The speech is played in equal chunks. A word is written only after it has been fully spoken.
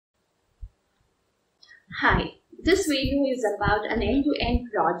Hi, this video is about an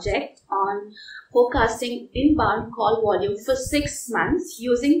end-to-end project on forecasting inbound call volume for 6 months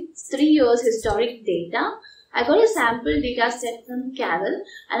using 3 years historic data. I got a sample data set from Kaggle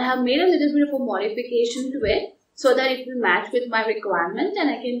and I have made a little bit of a modification to it so that it will match with my requirement and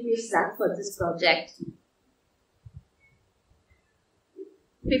I can use that for this project.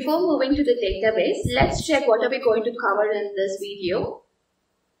 Before moving to the database, let's check what are we going to cover in this video.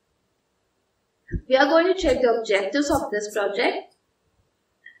 We are going to check the objectives of this project.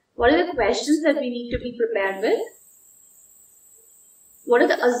 What are the questions that we need to be prepared with? What are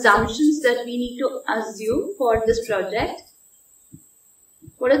the assumptions that we need to assume for this project?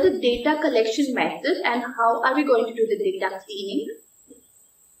 What are the data collection methods and how are we going to do the data cleaning?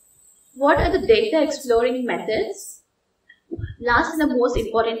 What are the data exploring methods? Last and the most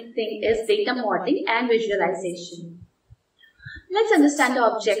important thing is data modeling and visualization. Let's understand the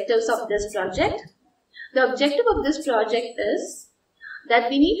objectives of this project. The objective of this project is that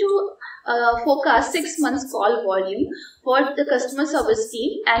we need to forecast 6 months call volume for the customer service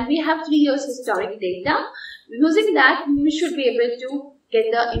team, and we have 3 years historic data. Using that, we should be able to get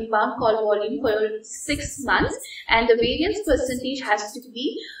the inbound call volume for 6 months, and the variance percentage has to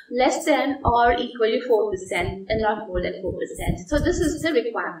be less than or equal to 4% and not more than 4%. So this is the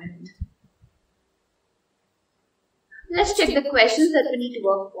requirement. Let's check the questions that we need to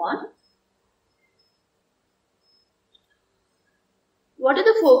work on. What are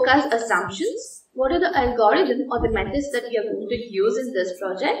the forecast assumptions? What are the algorithms or the methods that we are going to use in this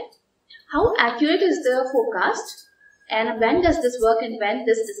project? How accurate is the forecast? And when does this work and when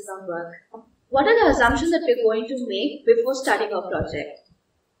this does not work? What are the assumptions that we are going to make before starting our project?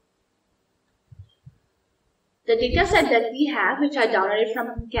 The data set that we have, which I downloaded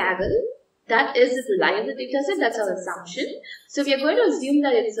from Kaggle, that is a reliable data set, that's our assumption. So we are going to assume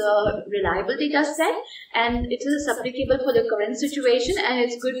that it's a reliable data set and it is applicable for the current situation and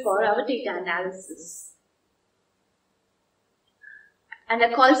it's good for our data analysis. And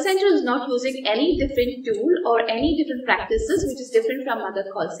the call center is not using any different tool or any different practices which is different from other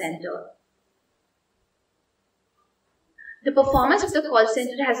call center. The performance of the call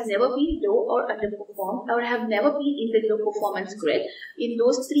center has never been low or underperformed or have never been in the low performance grid in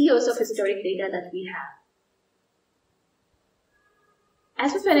those 3 years of historic data that we have.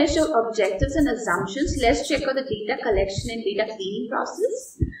 As we finish our objectives and assumptions, let's check out the data collection and data cleaning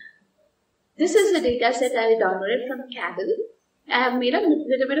process. This is the data set I downloaded from Kaggle. I have made a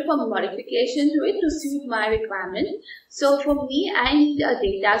little bit of a modification to it to suit my requirement. So for me, I need a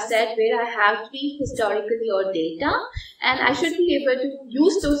data set where I have 3 historically old data and I should be able to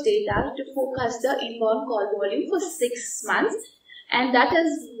use those data to forecast the inbound call volume for 6 months. And that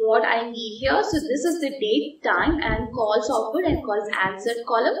is what I need here. So this is the date, time and calls offered and calls answered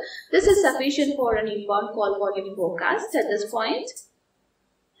column. This is sufficient for an inbound call volume forecast at this point.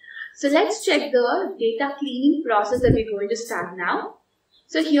 So let's check the data cleaning process that we're going to start now.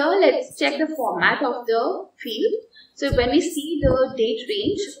 So here let's check the format of the field. So when we see the date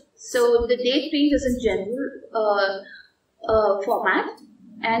range, so the date range is in general format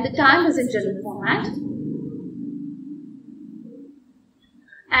and the time is in general format.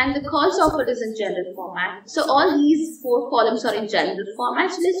 And the calls offered is in general format. So all these 4 columns are in general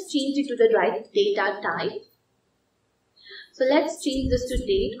format. So let's change it to the right data type. So let's change this to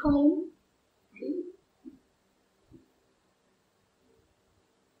date column. Okay.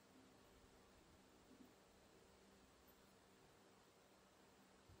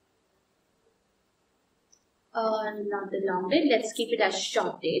 Not the long date. Let's keep it as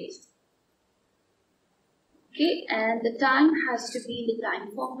short date. Okay, and the time has to be in the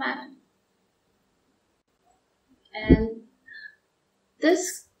time format. And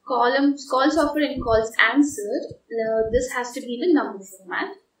this columns, calls offered and calls answered, this has to be the number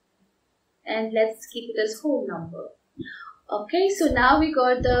format. And let's keep it as whole number. Okay, so now we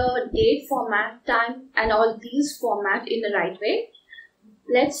got the date format, time and all these format in the right way.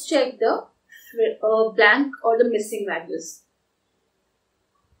 Let's check the blank or the missing values.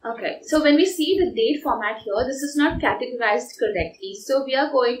 Okay, so when we see the date format here, this is not categorized correctly. So we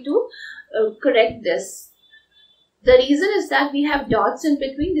are going to correct this. The reason is that we have dots in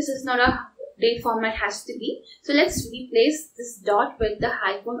between. This is not a date format has to be. So let's replace this dot with the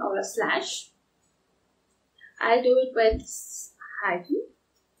hyphen or a slash. I'll do it with hyphen.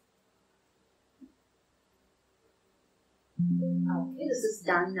 Okay, this is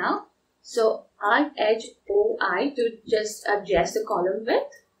done now. So Alt Edge OI to just adjust the column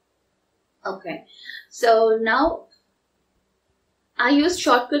width. Okay, so now I use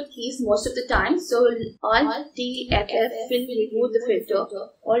shortcut keys most of the time. So Alt DFF will remove the filter.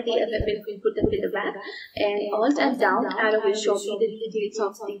 Alt DFF will put the filter back, and Alt and down arrow will show me the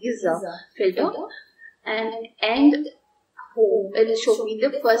details of these filter, and end home it will show me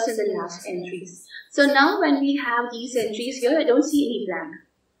the first and the last entries. So now when we have these entries here, I don't see any blank.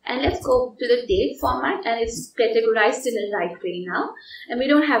 And let's go to the date format, and it's categorized in the right way now, and we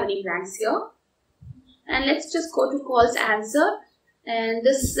don't have any blanks here. And let's just go to calls answer, and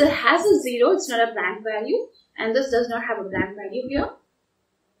this has a 0, it's not a blank value, and this does not have a blank value here.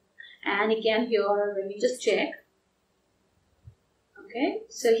 And again here when we just check, okay,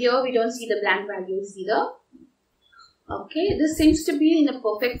 so here we don't see the blank values either. Okay, this seems to be in a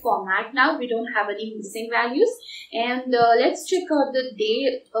perfect format now. We don't have any missing values. And let's check out the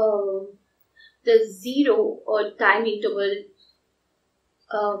day, the 0 or time interval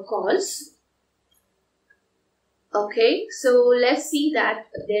calls. Okay, so let's see that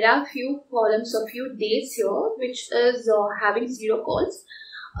there are few columns or few dates here which is having 0 calls.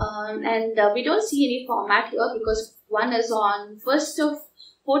 And we don't see any format here because one is on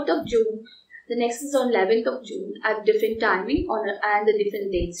 4th of June. The next is on 11th of June at different timing and the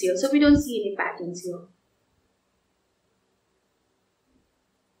different dates here. So we don't see any patterns here.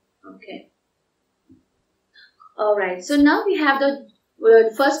 Okay. Alright, so now we have the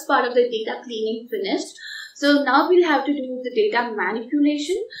first part of the data cleaning finished. So now we'll have to do the data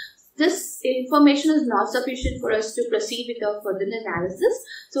manipulation. This information is not sufficient for us to proceed with our further analysis.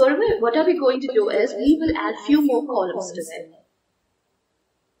 So what are we going to do is we will add few more columns to it.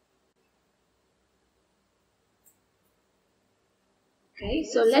 Okay,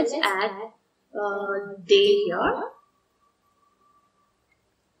 so let's add day here.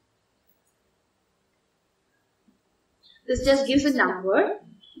 This just gives a number,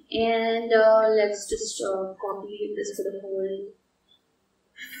 and let's just copy this for the whole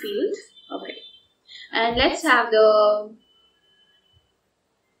field. Okay, and let's have the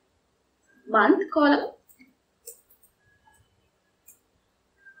month column.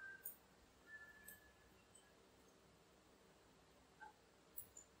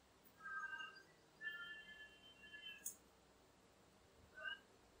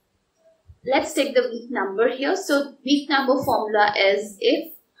 Let's take the week number here. So week number formula is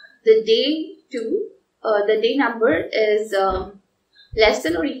if the day number is less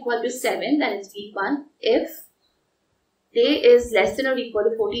than or equal to 7, then it's week 1. If day is less than or equal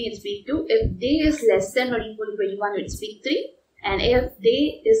to 14, it's week 2. If day is less than or equal to 21, it's week 3. And if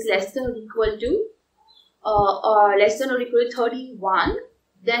day is less than or equal to less than or equal to 31,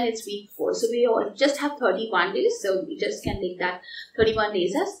 then it's week 4. So we just have 31 days. So we just can take that 31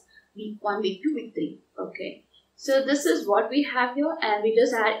 days as week 1, week 2, week 3. Okay. So this is what we have here, and we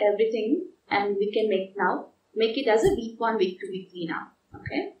just add everything, and we can make it as a week 1, week 2, week 3 now.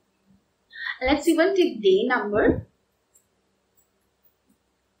 Okay. Let's even take day number.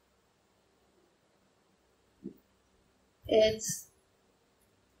 It's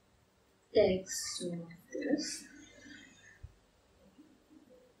text like this.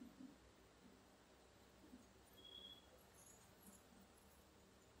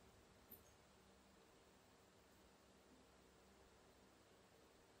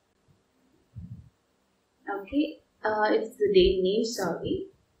 Okay, it's the day name, sorry.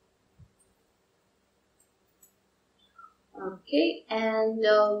 Okay, and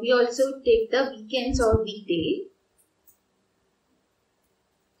we also take the weekends or weekday.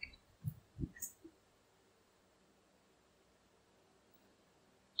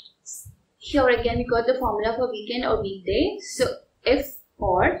 Here again we got the formula for weekend or weekday. So if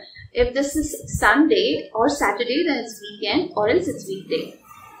this is Sunday or Saturday, then it's weekend, or else it's weekday.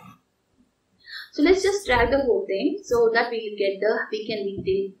 So let's just drag the whole thing so that we will get the weekend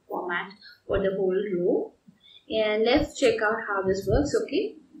weekday format for the whole row. And let's check out how this works.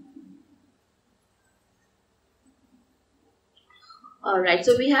 Okay. Alright,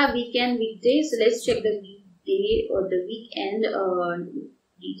 so we have weekend weekday. So let's check the weekday or the weekend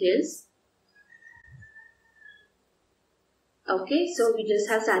details. Okay, so we just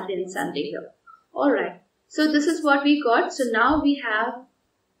have Saturday and Sunday here. Alright, so this is what we got. So now we have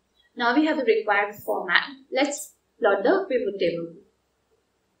the required format. Let's plot the pivot table.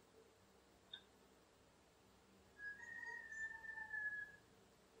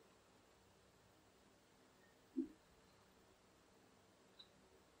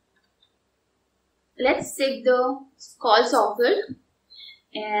 Let's take the calls offered,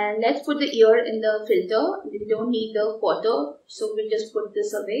 and let's put the year in the filter. We don't need the quarter, so we'll just put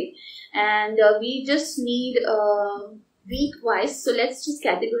this away. And we just need week wise, so let's just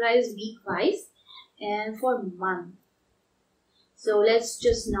categorize week wise. And for month, So let's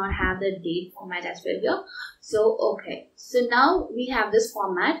just not have the date format as well here. So okay, so now we have this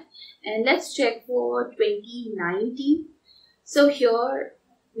format, and let's check for 2019. So here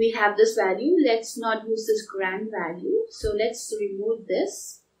we have this value. Let's not use this grand value. So let's remove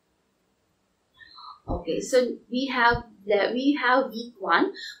this. Okay, so we have week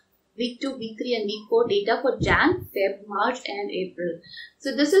 1, week 2, week 3, and week 4 data for Jan, Feb, March, and April.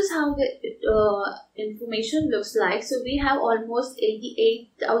 So this is how the information looks like. So we have almost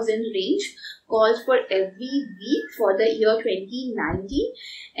 88,000 range calls for every week for the year 2019,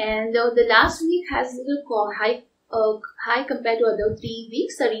 and the last week has little high compared to other 3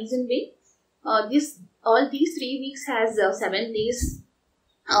 weeks. The reason being, all these 3 weeks has 7 days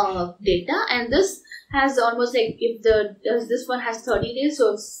data, and this has almost like, if this one has 30 days,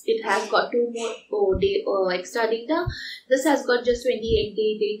 so it has got 2 more extra data. This has got just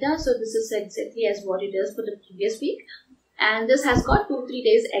 28-day data, so this is exactly as what it is for the previous week. And this has got 2-3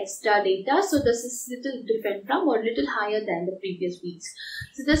 days extra data, so this is little different from, or little higher than the previous weeks.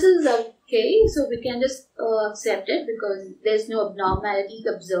 So this is okay, so we can just accept it because there's no abnormalities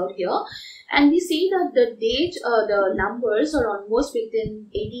observed here. And we see that the date, the numbers are almost within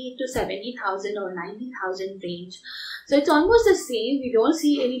 80 to 70,000 or 90,000 range. So it's almost the same. We don't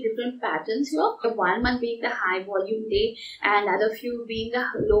see any different patterns here. The 1 month being the high volume day and other few being the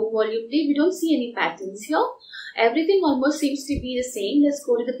low volume day. We don't see any patterns here. Everything almost seems to be the same. Let's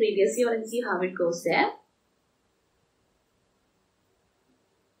go to the previous year and see how it goes there.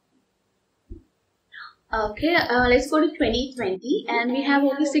 Okay, let's go to 2020, and we have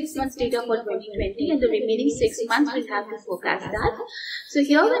only 6 months data for 2020, and the remaining 6 months we have to forecast that. So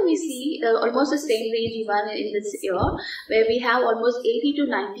here when we see almost the same range even in this year, where we have almost 80 to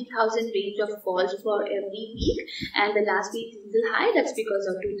 90,000 range of calls for every week, and the last week is a little high. That's because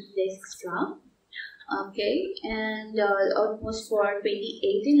of 2-3 days extra. Okay, and almost for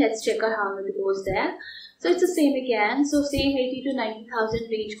 2018, let's check out how it goes there. So it's the same again. So same 80 to 90,000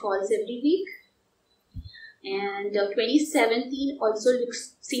 range calls every week. And 2017 also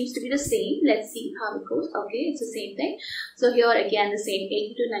seems to be the same. Let's see how it goes. Okay, it's the same thing. So here again the same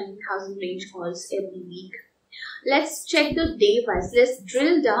 80 to 90,000 range calls every week. Let's check the day wise. Let's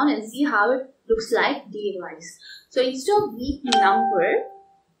drill down and see how it looks like day wise. So instead of week number,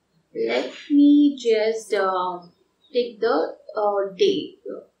 let me just take the day.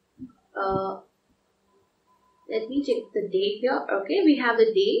 Let me check the day here. Okay, we have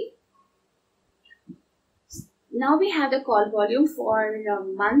the day. Now we have the call volume for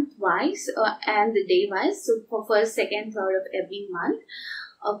month wise and the day wise. So for first, second, third of every month.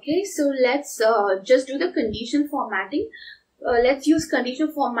 Okay, so let's just do the condition formatting. Let's use condition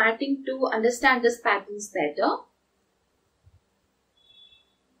formatting to understand these patterns better.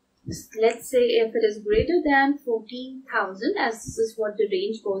 Let's say if it is greater than 14,000, as this is what the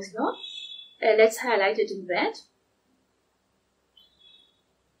range goes here. Let's highlight it in red.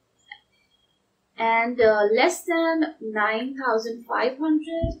 And less than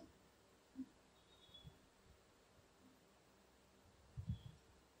 9,500,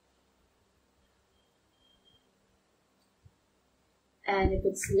 and if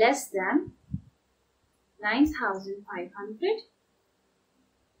it's less than 9,500,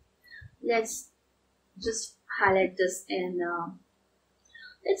 let's just highlight this in,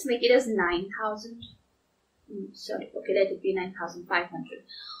 let's make it as 9,000, sorry, okay, let it be 9,500.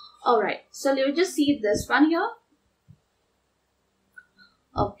 Alright, so you just see this one here.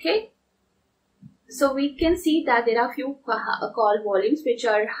 Okay, so we can see that there are few call volumes which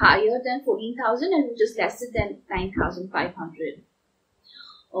are higher than 14,000 and which is lesser than 9,500.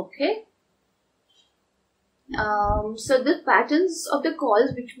 Okay, so the patterns of the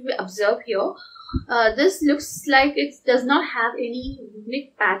calls which we observe here, this looks like it does not have any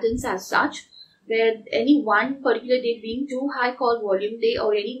unique patterns as such, where any one particular day being too high call volume day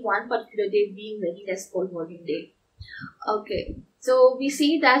or any one particular day being very less call volume day. Okay, so we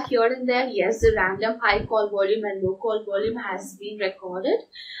see that here and there, yes, the random high call volume and low call volume has been recorded,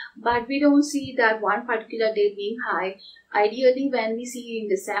 but we don't see that one particular day being high. Ideally, when we see in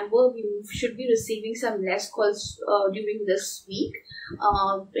December, we should be receiving some less calls during this week.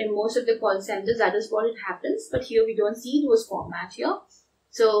 In most of the call centers, that is what it happens, but here we don't see those format here.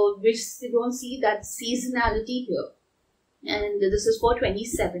 So we don't see that seasonality here. And this is for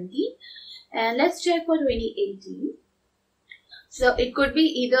 2017. And let's check for 2018. So it could be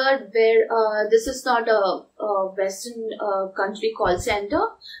either where this is not a Western country call center,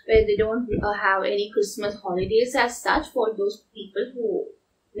 where they don't have any Christmas holidays as such for those people who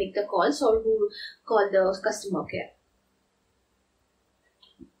make the calls or who call the customer care.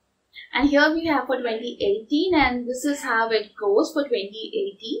 And here we have for 2018, and this is how it goes for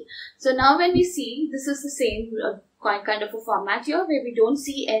 2018. So now when we see, this is the same kind of a format here, where we don't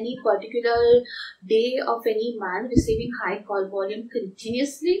see any particular day of any month receiving high call volume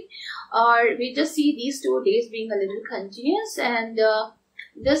continuously, or we just see these 2 days being a little continuous, and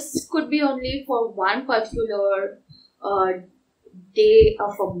this could be only for one particular day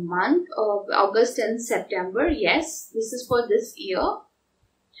of a month of August and September. Yes, this is for this year.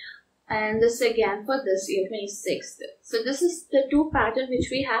 And this again for this year, 26th. So this is the 2 pattern which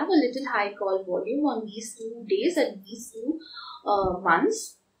we have a little high call volume on these 2 days and these 2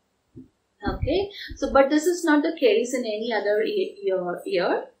 months. Okay, so but this is not the case in any other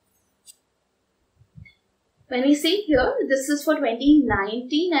year. When we see here, this is for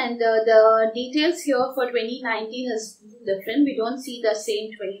 2019, and the details here for 2019 is different. We don't see the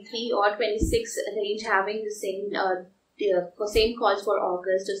same 23 or 26 range having the same calls for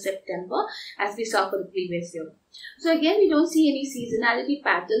August or September as we saw for the previous year. So again, we don't see any seasonality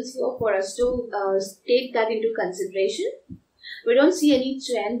patterns here for us to take that into consideration. We don't see any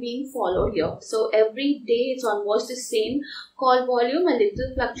trend being followed here. So every day it's almost the same call volume, a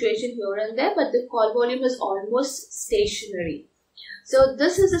little fluctuation here and there, but the call volume is almost stationary. So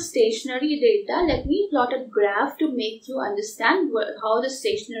this is a stationary data. Let me plot a graph to make you understand how the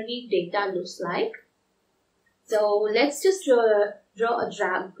stationary data looks like. So let's just draw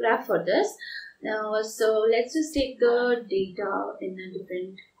a graph for this. So let's just take the data in a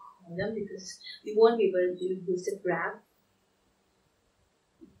different column because we won't be able to use the graph.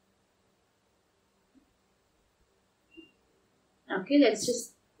 Okay, let's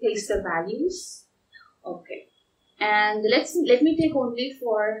just place the values. Okay, and let me take only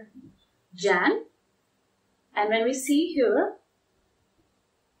for Jan. And when we see here,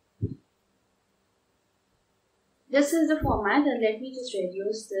 this is the format, and let me just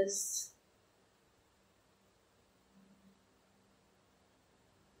reduce this.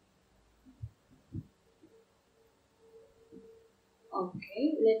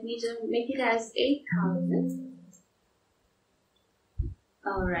 Okay, let me just make it as 8,000.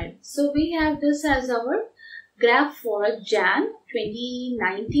 Alright, so we have this as our graph for Jan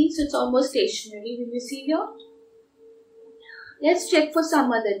 2019, so it's almost stationary when we see here. Let's check for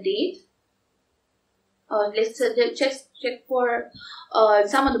some other date. Let's check for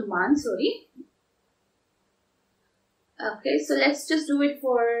some of the months, sorry. Okay, so let's just do it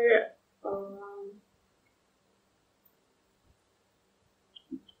for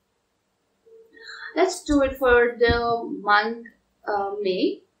let's do it for the month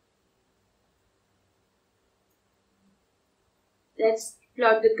May. Let's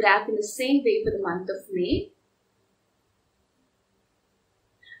plot the graph in the same way for the month of May.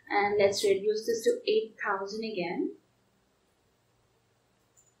 And let's reduce this to 8,000 again.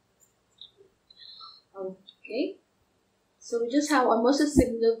 Okay. So we just have almost a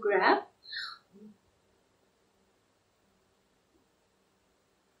similar graph.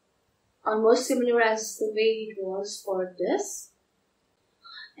 Almost similar as the way it was for this.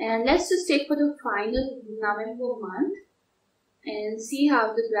 And let's just take for the final November month and see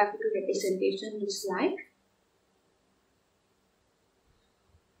how the graphical representation looks like.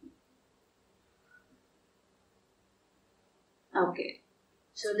 Okay,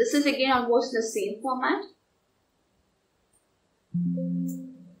 so this is again almost the same format.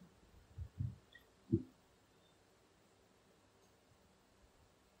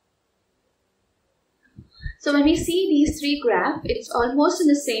 So when we see these 3 graphs, it's almost in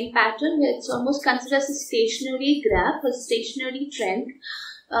the same pattern where it's almost considered as a stationary graph, a stationary trend,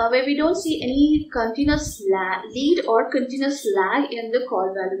 where we don't see any continuous lead or continuous lag in the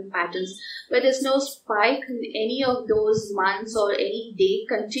call value patterns, where there's no spike in any of those months or any day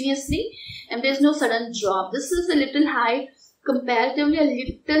continuously, and there's no sudden drop. This is a little high, comparatively a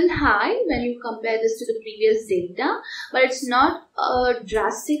little high when you compare this to the previous data, but it's not a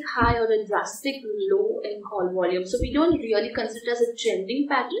drastic high or a drastic low in call volume. So we don't really consider it as a trending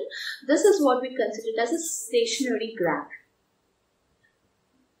pattern. This is what we consider as a stationary graph.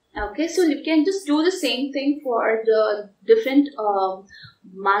 Okay, so you can just do the same thing for the different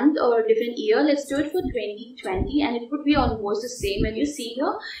month or different year. Let's do it for 2020, and it would be almost the same. When you see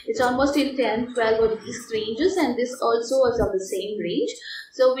here, it's almost in 10, 12 of these ranges, and this also is of the same range.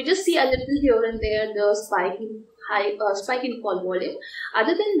 So we just see a little here and there the spike in call volume.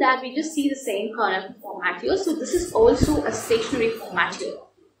 Other than that, we just see the same kind of format here. So this is also a stationary format here.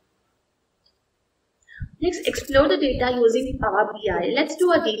 Next, explore the data using Power BI. Let's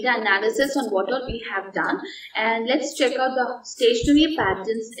do a data analysis on what all we have done, and let's check out the stationary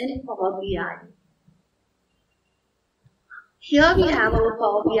patterns in Power BI. Here we have our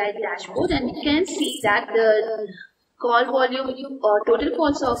Power BI dashboard, and you can see that the call volume or total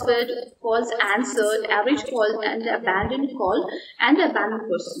calls offered, calls answered, average call, and the abandoned call, and the abandoned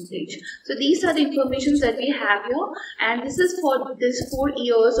percentage. So these are the informations that we have here, and this is for this 4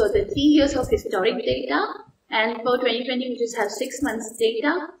 years or the 3 years of historic data, and for 2020 we just have 6 months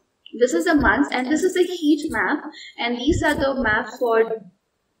data. This is a month, and this is a heat map, and these are the maps for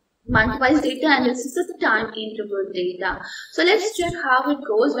month-wise data, and this is the time interval data. So let's check how it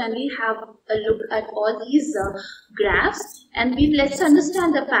goes when we have a look at all these graphs, and let's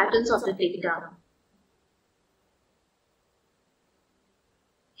understand the patterns of the data.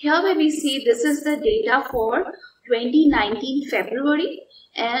 Here where we see this is the data for 2019 February,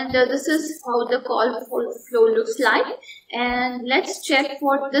 and this is how the call flow looks like. And let's check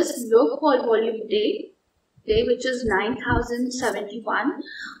for this low call volume day which is 9,071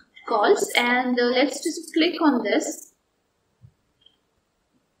 calls, and let's just click on this,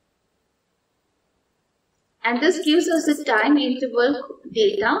 and this gives us the time interval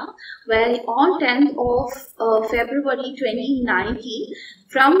data where on 10th of February 2019,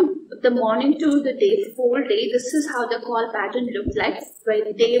 from the morning to the day, whole day, this is how the call pattern looks like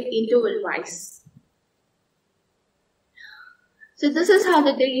by day interval wise. So this is how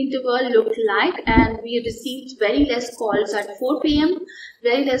the day interval looked like, and we received very less calls at 4 p.m.,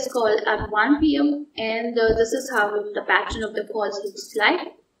 very less call at 1 p.m., and this is how the pattern of the calls looks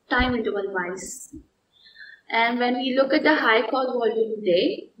like time interval wise. And when we look at the high call volume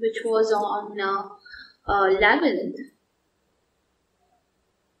day, which was on 11th,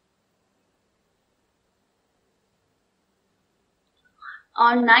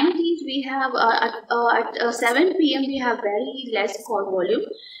 on 19th, we have at 7 p.m. we have very less call volume,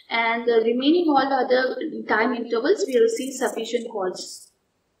 and the remaining all the other time intervals we receive sufficient calls.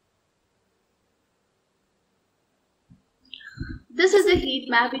 This is a heat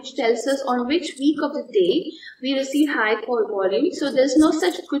map which tells us on which week of the day we receive high call volume. So there's no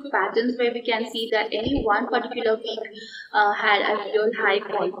such good patterns where we can see that any one particular week had a real high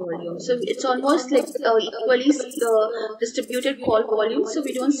call volume. So it's almost like equally distributed call volume. So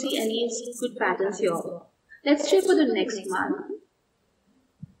we don't see any good patterns here. Let's check for the next month.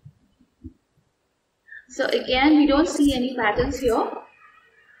 So again, we don't see any patterns here.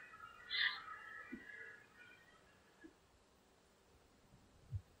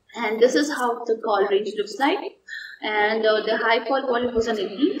 And this is how the call range looks like, and the high call volume was on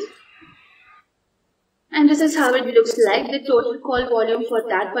 18th, and this is how it looks like. The total call volume for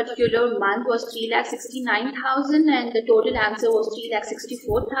that particular month was 3,69,000, and the total answer was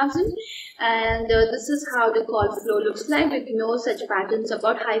 3,64,000, and this is how the call flow looks like, with no such patterns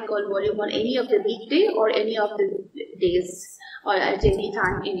about high call volume on any of the weekday or any of the days or at any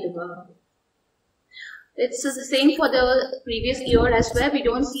time interval. It's the same for the previous year as well. We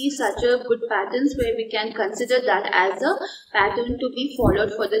don't see such a good patterns where we can consider that as a pattern to be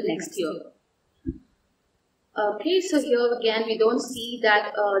followed for the next year. Okay, so here again we don't see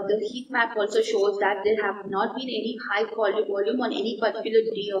that the heat map also shows that there have not been any high call volume on any particular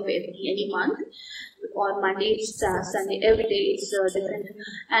day of any month. On Monday it's Sunday, every day it's different,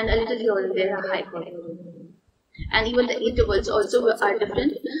 and a little here and there are high call volume. And even the intervals also are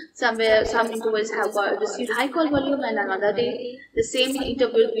different. Somewhere some intervals have received high call volume, and another day the same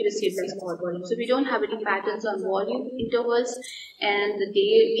interval we received less call volume. So we don't have any patterns on volume intervals and the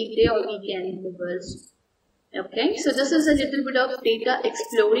weekday or weekend intervals. Okay, so this is a little bit of data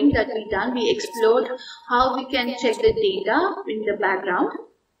exploring that we done. We explored how we can check the data in the background.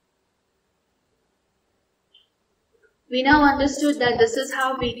 We now understood that this is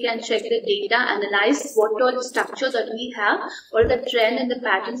how we can check the data, analyze what all the structure that we have, or the trend and the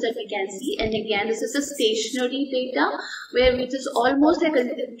patterns that we can see. And again, this is a stationary data where it is almost like a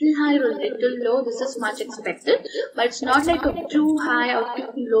little high or a little low. This is much expected, but it's not like a too high or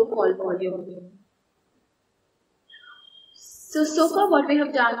too low call volume. So far what we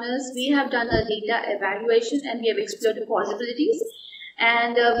have done is we have done a data evaluation, and we have explored the possibilities.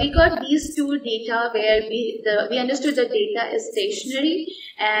 And we got these two data where we understood the data is stationary,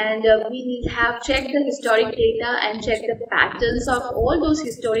 and we have checked the historic data and checked the patterns of all those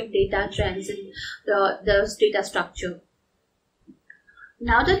historic data trends in the data structure.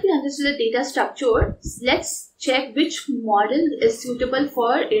 Now that we understood the data structure, let's check which model is suitable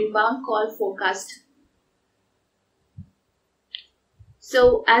for inbound call forecast.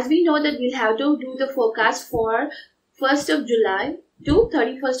 So as we know that we'll have to do the forecast for 1st of July to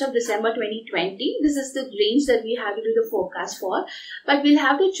 31st of December 2020. This is the range that we have to do the forecast for. But we'll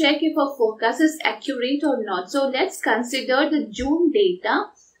have to check if our forecast is accurate or not. So let's consider the June data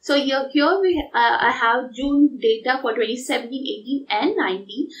So here I have June data for 2017, 18 and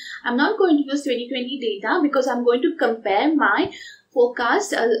 19. I'm not going to use 2020 data because I'm going to compare my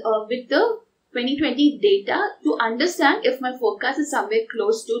forecast with the 2020 data to understand if my forecast is somewhere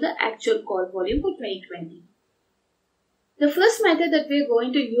close to the actual call volume for 2020. The first method that we're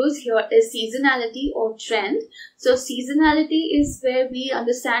going to use here is seasonality or trend. So seasonality is where we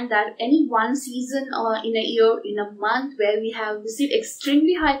understand that any one season or in a year, in a month, where we have received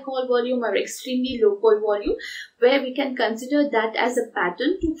extremely high call volume or extremely low call volume, where we can consider that as a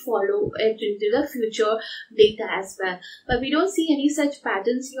pattern to follow it into the future data as well. But we don't see any such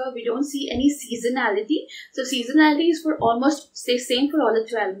patterns here. We don't see any seasonality. So seasonality is for almost the same for all the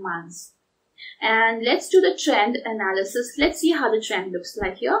 12 months. And let's do the trend analysis. Let's see how the trend looks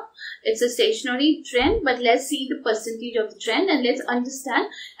like here. It's a stationary trend, but let's see the percentage of the trend and let's understand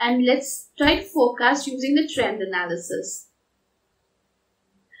and let's try to forecast using the trend analysis.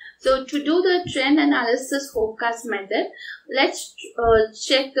 So to do the trend analysis forecast method, let's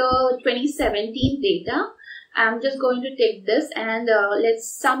check the 2017 data. I'm just going to take this and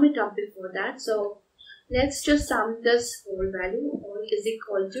let's sum it up before that. So let's just sum this whole value, all is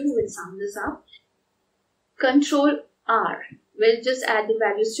equal to, we'll sum this up. Control R. We'll just add the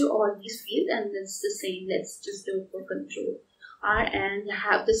values to all these fields and that's the same. Let's just do it for Control R and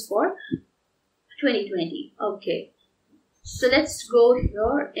have this for 2020. Okay. So let's go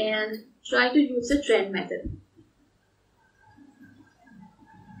here and try to use the trend method.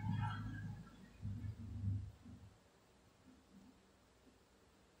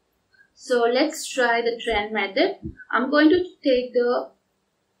 So let's try the trend method. I'm going to take the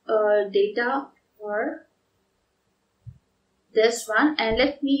data for this one and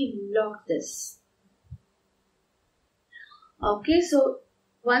let me log this. Okay, so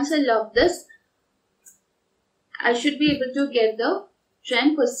once I log this, I should be able to get the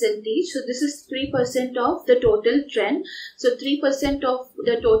trend percentage. So this is 3% of the total trend. So 3% of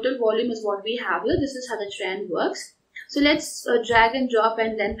the total volume is what we have here. This is how the trend works. So let's drag and drop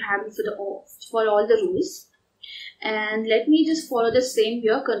and then have it for all the rules. And let me just follow the same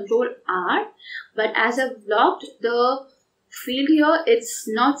here, Control R. But as I've logged the field here, it's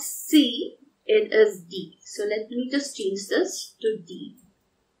not C, it is D. So let me just change this to D.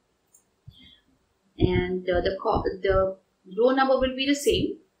 And the row number will be the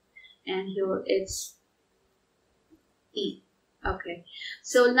same. And here it's E. Okay.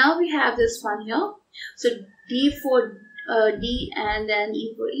 So now we have this one here. So D for D and then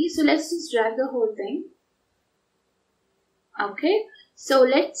E for E. So let's just drag the whole thing. Okay. So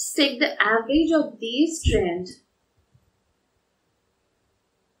let's take the average of these trends.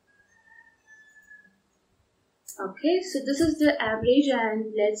 Okay, so this is the average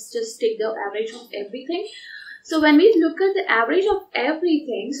and let's just take the average of everything. So when we look at the average of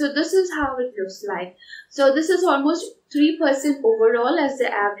everything, so this is how it looks like. So this is almost 3% overall as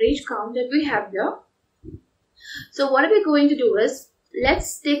the average count that we have here. So what are we going to do is,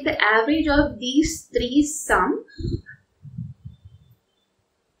 let's take the average of these three sum.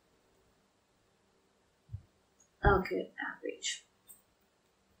 Okay, average.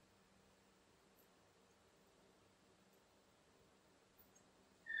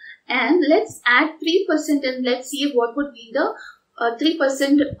 And let's add 3% and let's see what would be the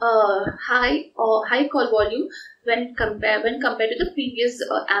 3% high call volume when compared to the previous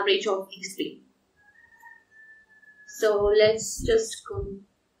average of these three. So let's just go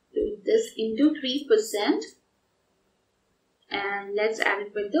do this into 3% and let's add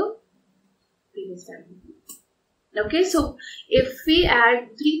it with the previous value. Okay, so if we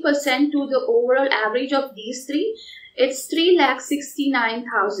add 3% to the overall average of these three, it's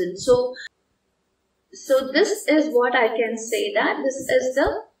 3,69,000. So this is what I can say, that this is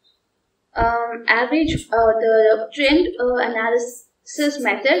the average, the trend analysis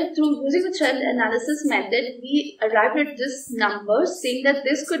method. Through using the trend analysis method, we arrived at this number saying that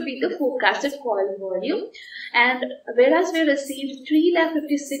this could be the forecasted call volume. And whereas we received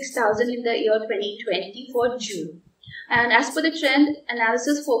 3,56,000 in the year 2020 for June. And as per the trend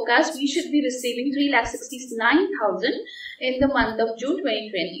analysis forecast, we should be receiving 3,69,000 in the month of June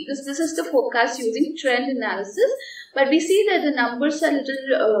 2020. This is the forecast using trend analysis. But we see that the numbers are a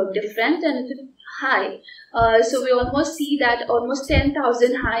little different and a little high. So we almost see that almost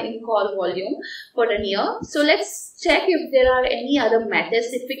 10,000 high in call volume for a year. So let's check if there are any other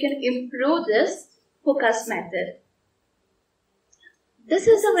methods, if we can improve this forecast method. This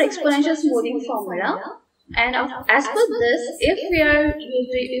is our exponential smoothing formula. And as per this, if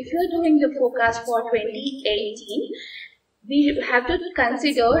you're doing the forecast for 2018, we have to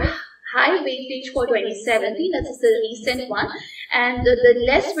consider high weightage for 2017, that is the recent one, and the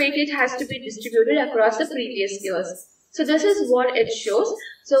less weightage has to be distributed across the previous years. So this is what it shows.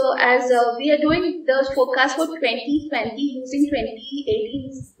 So as we are doing the forecast for 2020 using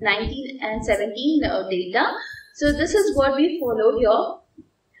 2018, 19 and 17 data. So this is what we follow here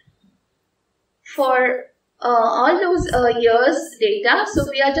for all those years data. So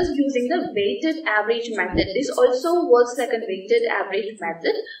we are just using the weighted average method. This also works like a weighted average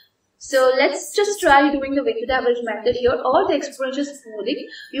method. So let's just try doing the weighted average method here or the exponential smoothing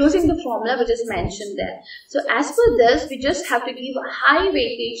using the formula which is mentioned there. So as per this, we just have to give a high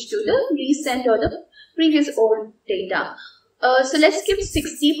weightage to the recent or the previous old data. So let's give 60%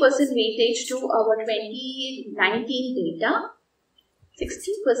 weightage to our 2019 data.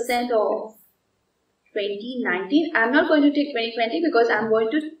 60% of 2019. I'm not going to take 2020 because I'm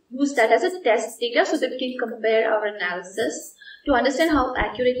going to use that as a test data so that we can compare our analysis to understand how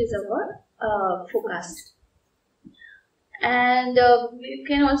accurate is our forecast. And we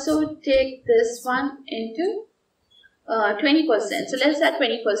can also take this one into 20%. So let's add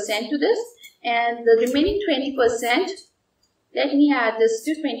 20% to this, and the remaining 20%, let me add this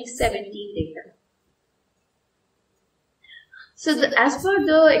to 2017 data. So as per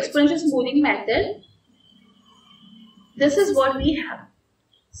the exponential smoothing method, this is what we have.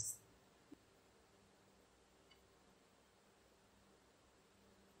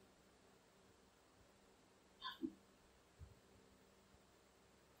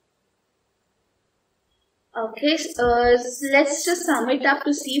 Okay, so let's just sum it up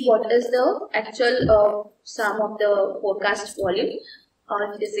to see what is the actual sum of the forecast volume,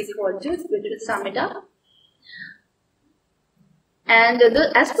 is equal to, which will sum it up. And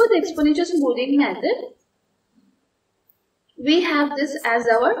as per the exponential smoothing method, we have this as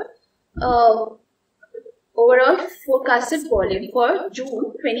our overall forecasted volume for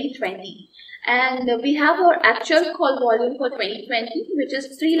June 2020. And we have our actual call volume for 2020, which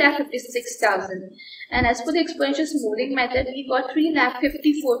is 3,56,000. And as per the exponential smoothing method, we got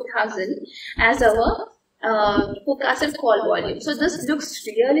 3,54,000 as our forecasted call volume. So this looks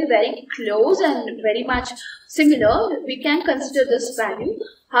really very close and very much similar. We can consider this value.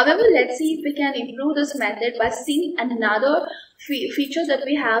 However, let's see if we can improve this method by seeing another feature that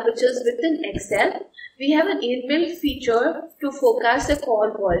we have, which is within Excel. We have an inbuilt feature to forecast the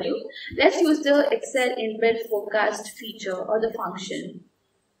call volume. Let's use the Excel inbuilt forecast feature or the function.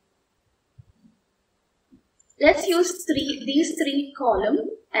 Let's use these three columns,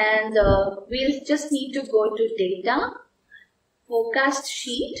 and we'll just need to go to data, forecast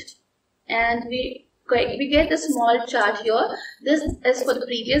sheet, and we get the small chart here. This is for the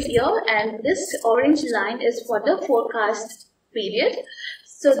previous year, and this orange line is for the forecast period.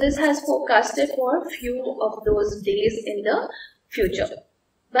 So this has forecasted for few of those days in the future.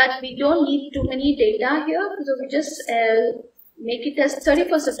 But we don't need too many data here, so we just make it as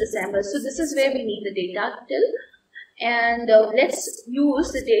 31st of December. So this is where we need the data till. And let's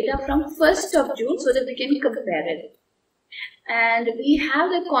use the data from 1st of June so that we can compare it. And we have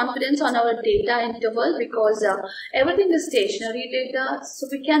the confidence on our data interval because everything is stationary data, so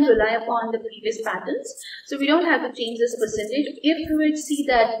we can rely upon the previous patterns. So we don't have to change this percentage. If we would see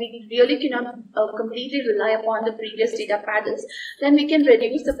that we really cannot completely rely upon the previous data patterns, then we can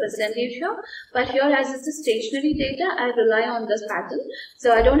reduce the percentage here. But here, as it's a stationary data, I rely on this pattern,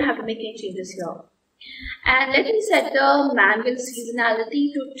 so I don't have to make any changes here. And let me set the manual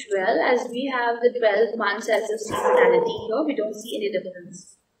seasonality to 12, as we have the 12 months as a seasonality here. We don't see any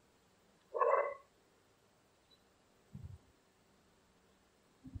difference.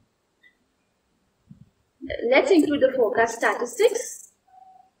 Let's include the forecast statistics.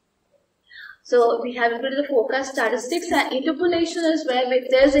 So we have included the forecast statistics, and interpolation is where if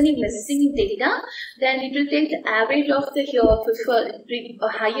there's any missing data, then it will take the average of the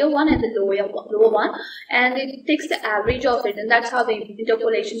higher one and the lower one, and it takes the average of it, and that's how the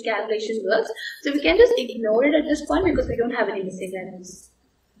interpolation calculation works. So we can just ignore it at this point because we don't have any missing values.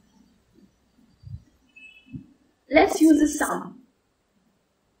 Let's use the sum.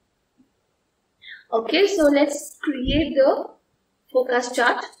 Okay, so let's create the forecast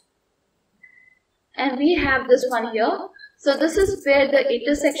chart. And we have this one here. So this is where the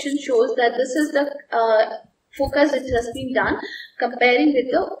intersection shows that this is the focus that has been done comparing with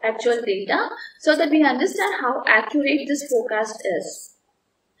the actual data, so that we understand how accurate this forecast is.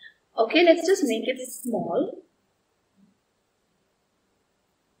 Okay, let's just make it small.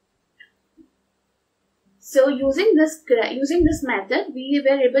 So using this method, we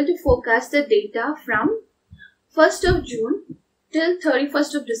were able to forecast the data from 1st of June till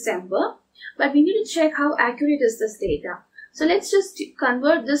 31st of December. But we need to check how accurate is this data. So let's just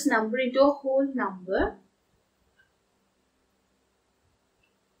convert this number into a whole number.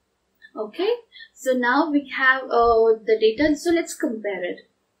 Okay, so now we have the data, so let's compare it.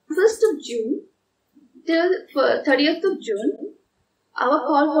 1st of June till 30th of June, our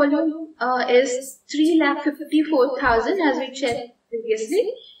call volume is 3,54,000 as we checked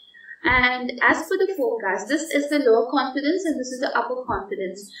previously. And as per the forecast, this is the lower confidence and this is the upper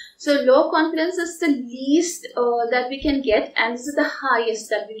confidence. So lower confidence is the least that we can get, and this is the highest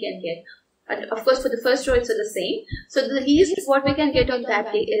that we can get. But of course, for the first row, it's the same. So the least what we can get on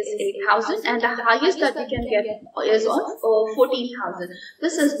that day is 8,000, and the highest that we can get is on 14,000.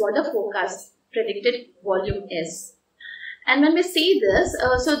 This is what the forecast predicted volume is. And when we say this,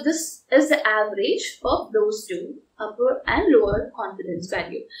 so this is the average of those two, upper and lower confidence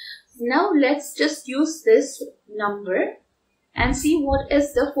value. Now let's just use this number and see what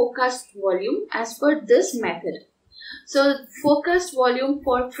is the forecast volume as per this method. So forecast volume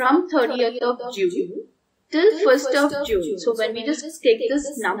from 30th of June till 1st of June. So when we just take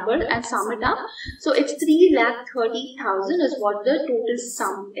this number and sum it up, so it's 3,30,000 is what the total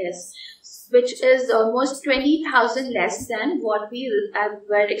sum is, which is almost 20,000 less than what we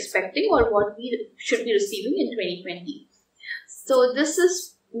were expecting or what we should be receiving in 2020. So this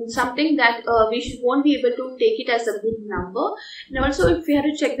is something that we won't be able to take it as a good number. And also, if we have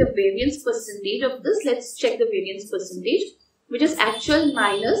to check the variance percentage of this, let's check the variance percentage, which is actual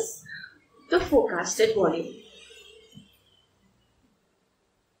minus the forecasted volume.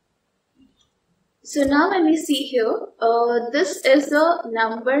 So now when we see here, this is the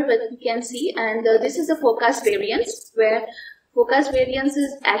number that we can see, and this is the forecast variance, where forecast variance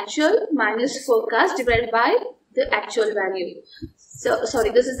is actual minus forecast divided by the actual value. So sorry,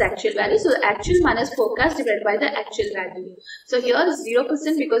 this is actual value. So actual minus forecast divided by the actual value. So here is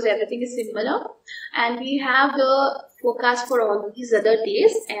 0% because everything is similar, and we have the forecast for all these other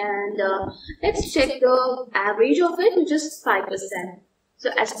days, and let's check the average of it, which is 5%. So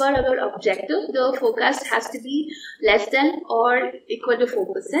as per our objective, the forecast has to be less than or equal to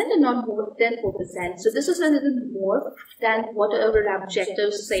 4% and not more than 4%. So this is a little more than what our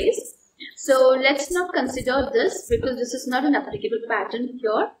objective says. So let's not consider this because this is not an applicable pattern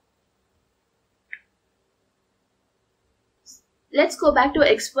here. Let's go back to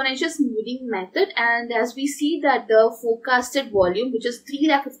exponential smoothing method, and as we see that the forecasted volume, which is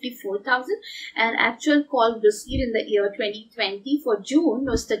 3,54,000, and actual call received in the year 2020 for June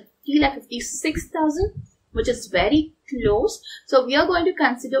was 3,56,000, which is very close. So we are going to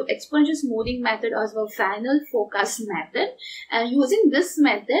consider exponential smoothing method as our final forecast method, and using this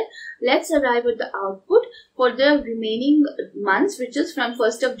method, let's arrive at the output for the remaining months, which is from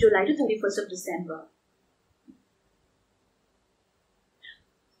 1st of July to 31st of December.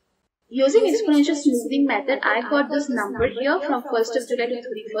 Using exponential smoothing method, I got this number here from 1st of July to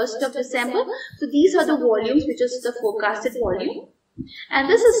 31st of December. So these are the volumes, which is the forecasted volume. And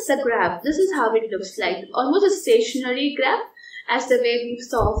this is the graph. This is how it looks like. Almost a stationary graph as the way we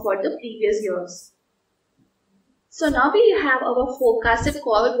saw for the previous years. So now we have our forecasted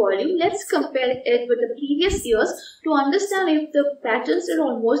call volume. Let's compare it with the previous years to understand if the patterns are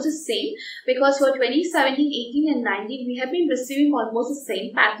almost the same, because for 2017, 18 and 19 we have been receiving almost the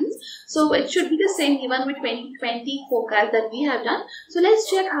same patterns. So it should be the same even with 2020 forecast that we have done. So let's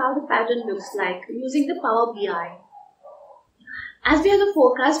check how the pattern looks like using the Power BI. As we have the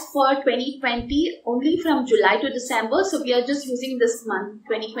forecast for 2020 only from July to December, so we are just using this month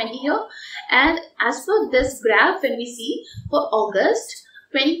 2020 here. And as per this graph, when we see for August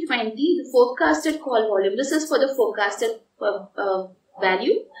 2020, the forecasted call volume, this is for the forecasted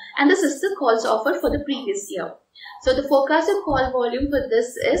value, and this is the calls offered for the previous year. So the forecasted call volume for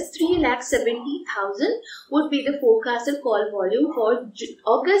this is 3,70,000 would be the forecasted call volume for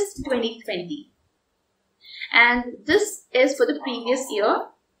August 2020. And this is for the previous year.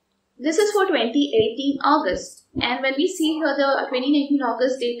 This is for 2018 August. And when we see here the 2019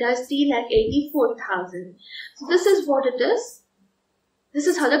 August data is 3,84,000. So this is what it is. This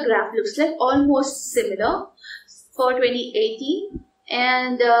is how the graph looks like, almost similar for 2018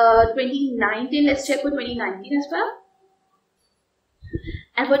 and 2019. Let's check for 2019 as well.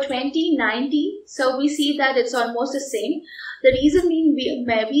 And for 2019, so we see that it's almost the same. The reason being we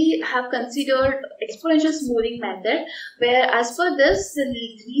maybe have considered exponential smoothing method, where as per this, the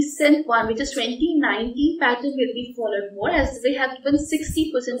recent one, which is 2019 pattern, will be followed more, as we have given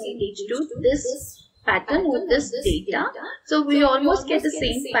 60% weightage to this pattern with this data. So we almost get the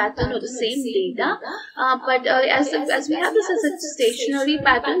same pattern or the same data, but as we have this as a stationary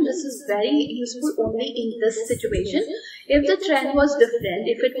pattern, this is very useful only in this situation. If the trend was different,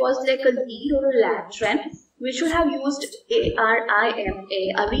 if it was like a lead or a lag trend, we should have used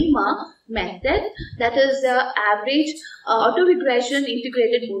ARIMA method, that is the average auto-regression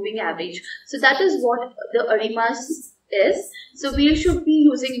integrated moving average. So that is what the ARIMA is. So we should be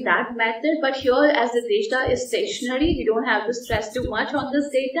using that method, but here as the data is stationary, we don't have to stress too much on this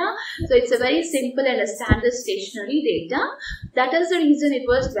data. So it's a very simple and a standard stationary data. That is the reason it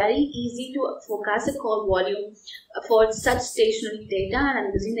was very easy to forecast the call volume for such stationary data, and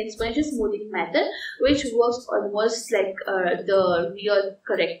I'm using the exponential smoothing method, which works almost like the real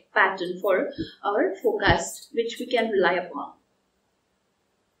correct pattern for our forecast, which we can rely upon.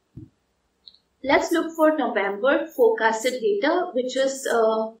 Let's look for November forecasted data, which is,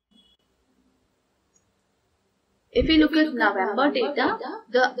 if we look at November data,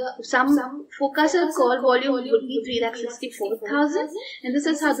 some forecasted call volume would be 3,64,000, and this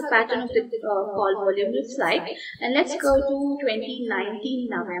is how the pattern of the call volume looks like. And let's go to 2019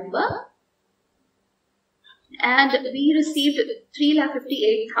 November, and we received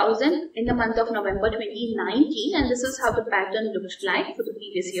 3,58,000 in the month of November 2019, and this is how the pattern looked like for the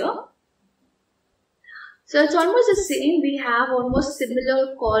previous year. So it's almost the same. We have almost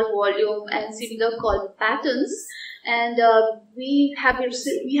similar call volume and similar call patterns, and we have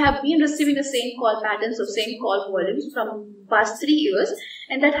been receiving the same call patterns or same call volumes from past 3 years,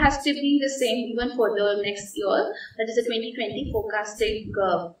 and that has to be the same even for the next year, that is the 2020 forecasting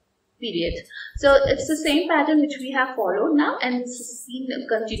period. So it's the same pattern which we have followed now, and this has been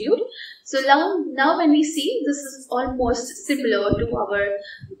continued. So now when we see, this is almost similar to our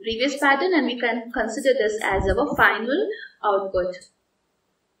previous pattern, and we can consider this as our final output.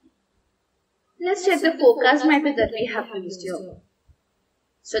 Let's check the forecast method that we have used here.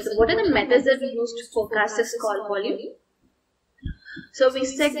 So what are the methods that we use to forecast this call volume? So we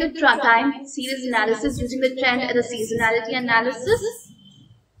check the time series analysis using the trend and the seasonality analysis.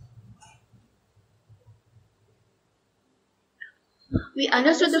 We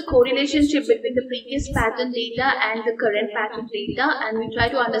understood the correlationship between the previous pattern data and the current pattern data, and we try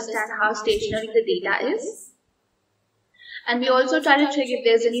to understand how stationary the data is. And we also try to check if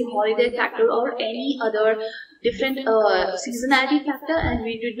there's any holiday factor or any other different seasonality factor, and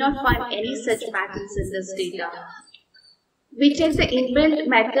we did not find any such patterns in this data. We check the inbuilt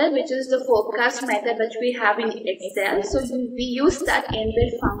method, which is the forecast method which we have in Excel. So we use that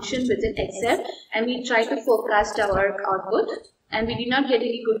inbuilt function within Excel, and we try to forecast our output, and we did not get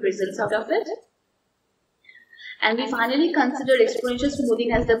any good results out of it. And we finally considered exponential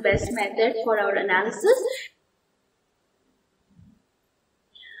smoothing as the best method for our analysis.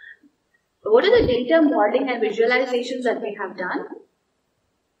 What are the data modeling and visualizations that we have done?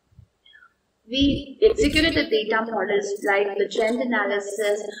 We executed the data models like the trend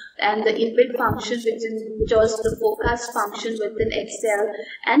analysis and the inbuilt function, which was the forecast function within Excel,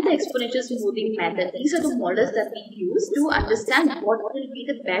 and the exponential smoothing method. These are the models that we use to understand what will be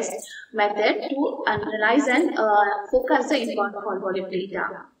the best method to analyze and forecast the inbound call volume data.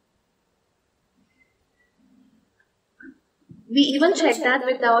 We even checked that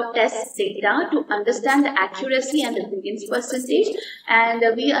with our test data to understand the accuracy and the variance percentage, and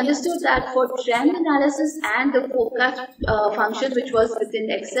we understood that for trend analysis and the forecast function, which was within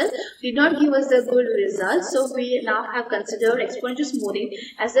Excel, did not give us the good results. So we now have considered exponential smoothing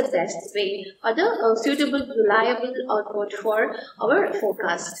as the best way or the suitable, reliable output for our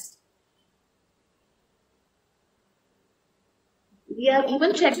forecast. We have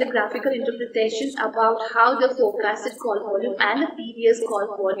even checked the graphical interpretation about how the forecasted call volume and the previous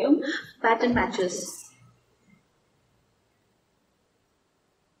call volume pattern matches.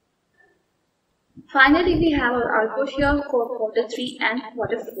 Finally, we have our output here for quarter 3 and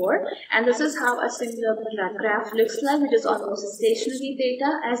quarter 4, and this is how a similar graph looks like, which is almost stationary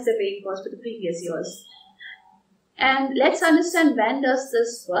data as the way it was for the previous years. And let's understand when does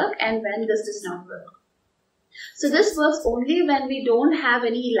this work and when this does not work. So this works only when we don't have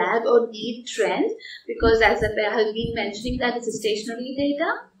any lag or lead trend, because as I have been mentioning that it's a stationary data.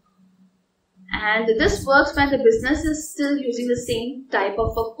 And this works when the business is still using the same type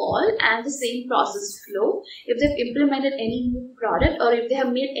of a call and the same process flow. If they've implemented any new product or if they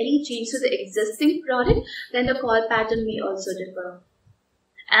have made any change to the existing product, then the call pattern may also differ.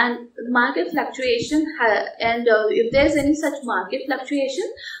 And market fluctuation, and if there's any such market fluctuation,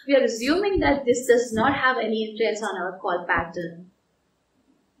 we are assuming that this does not have any influence on our call pattern.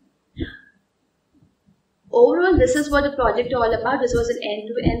 overall, this is what the project all about. This was an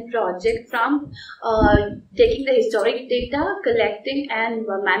end-to-end project from taking the historic data, collecting and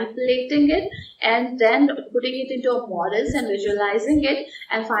manipulating it, and then putting it into models and visualizing it,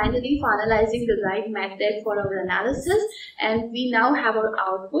 and finally finalizing the right method for our analysis. And we now have our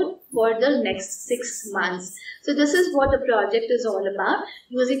output for the next 6 months. So this is what the project is all about,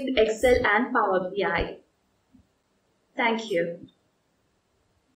 using Excel and Power BI. Thank you.